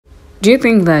Do you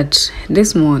think that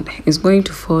Desmond is going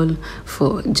to fall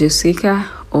for Jessica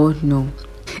or no?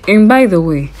 And by the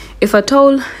way, if at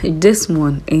all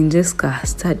Desmond and Jessica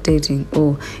start dating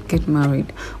or get married,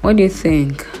 what do you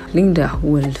think Linda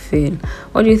will feel?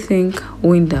 What do you think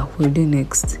Winda will do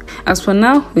next? As for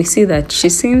now, we see that she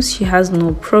seems she has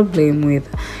no problem with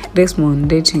Desmond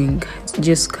dating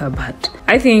Jessica, but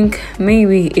I think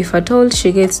maybe if at all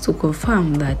she gets to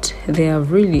confirm that they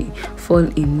have really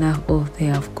fallen in love or they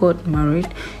have got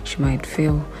married, she might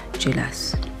feel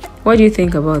jealous. What do you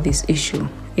think about this issue?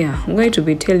 Yeah, I'm going to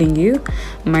be telling you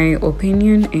my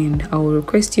opinion, and I will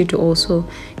request you to also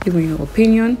give me your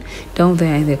opinion down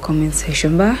there in the comment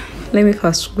section bar. Let me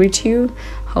first greet you.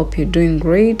 Hope you're doing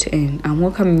great, and I'm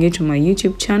welcoming you to my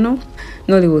YouTube channel,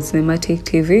 Nollywood Cinematic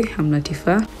TV. I'm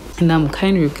Latifa, and I'm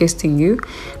kindly requesting you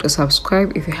to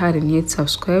subscribe if you hadn't yet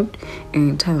subscribed,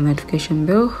 and turn the notification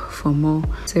bell for more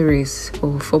series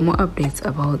or for more updates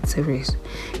about series.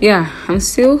 Yeah, I'm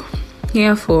still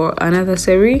here for another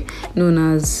series known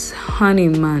as HORNEY.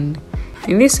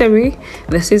 In this series,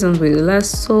 the seasons will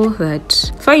last so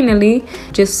that finally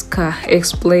Jessica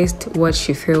expressed what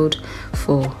she felt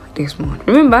for Desmond.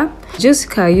 Remember,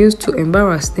 Jessica used to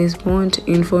embarrass Desmond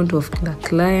in front of the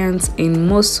clients, and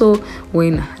more so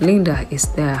when Linda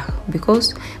is there,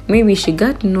 because maybe she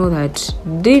got to know that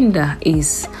Linda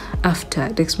is after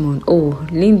Desmond or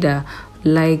Linda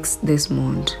likes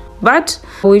Desmond. But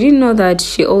we didn't know that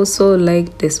she also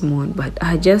liked Desmond. But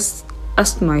I just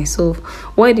asked myself,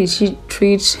 why did she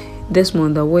treat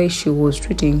Desmond the way she was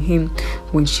treating him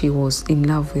when she was in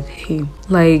love with him?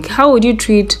 Like, how would you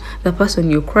treat the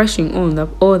person you're crushing on,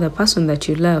 or the person that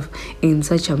you love, in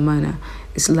such a manner?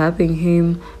 Slapping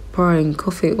him, pouring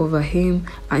coffee over him,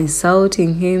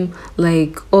 insulting him,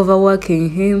 like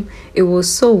overworking him. It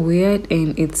was so weird,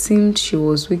 and it seemed she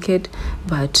was wicked,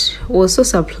 but was so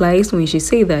surprised when she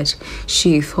said that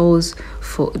she falls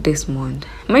for Desmond.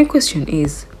 My question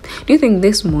is, do you think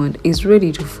Desmond is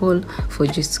ready to fall for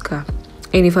Jessica?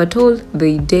 And if at all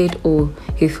they date or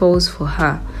he falls for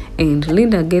her, and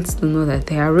Linda gets to know that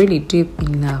they are really deep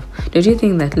in love, do you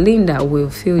think that Linda will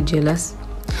feel jealous?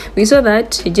 We saw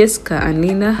that Jessica and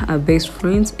Linda are best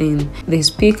friends, and they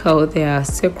speak out their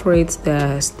secrets,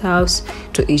 their stuffs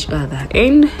to each other.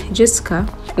 And Jessica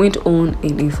went on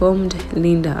and informed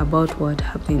Linda about what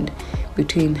happened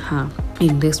between her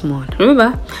and Desmond.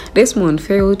 Remember, Desmond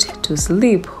failed to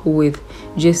sleep with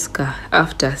Jessica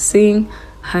after seeing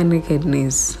her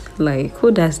nakedness. Like,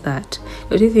 who does that?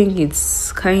 Don't you think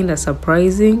it's kind of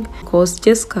surprising? Because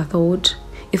Jessica thought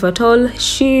if at all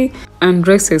she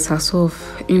undresses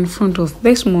herself in front of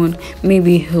Desmond,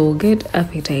 maybe he'll get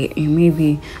appetite and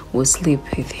maybe will sleep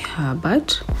with her.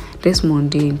 But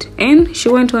Desmond didn't. And she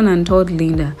went on and told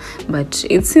Linda. But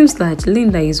it seems that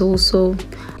Linda is also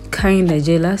kind of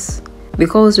jealous,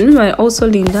 because remember, also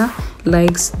Linda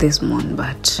likes Desmond,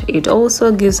 but it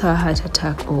also gives her a heart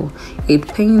attack, or it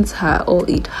pains her, or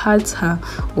it hurts her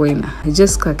when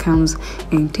Jessica comes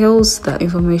and tells the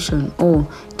information or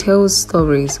tells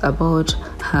stories about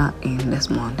her and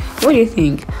Desmond. What do you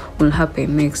think will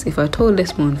happen next if I told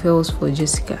Desmond falls for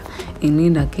Jessica and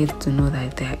Linda gets to know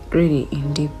that they're really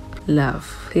in deep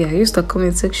love? Yeah, use the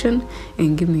comment section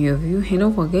and give me your view, and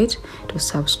don't forget to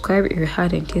subscribe if you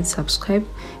hadn't yet subscribed,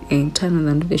 and turn on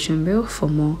the notification bell for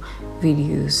more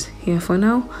videos. Here for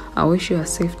now, I wish you a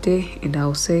safe day, and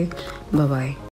I'll say bye bye.